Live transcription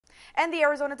And the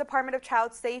Arizona Department of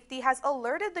Child Safety has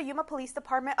alerted the Yuma Police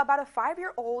Department about a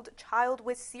 5-year-old child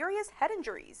with serious head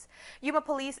injuries. Yuma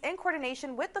Police, in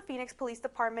coordination with the Phoenix Police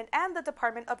Department and the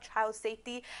Department of Child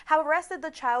Safety, have arrested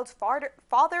the child's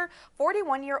father,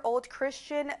 41-year-old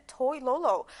Christian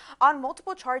Toilolo, on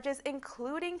multiple charges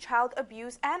including child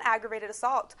abuse and aggravated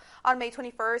assault. On May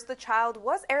 21st, the child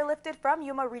was airlifted from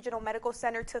Yuma Regional Medical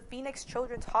Center to Phoenix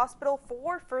Children's Hospital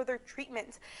for further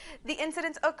treatment. The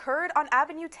incident occurred on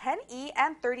Avenue 10E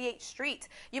and 38th Street.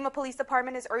 Yuma Police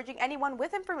Department is urging anyone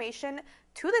with information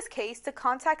to this case to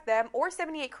contact them or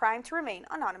 78 Crime to remain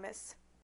anonymous.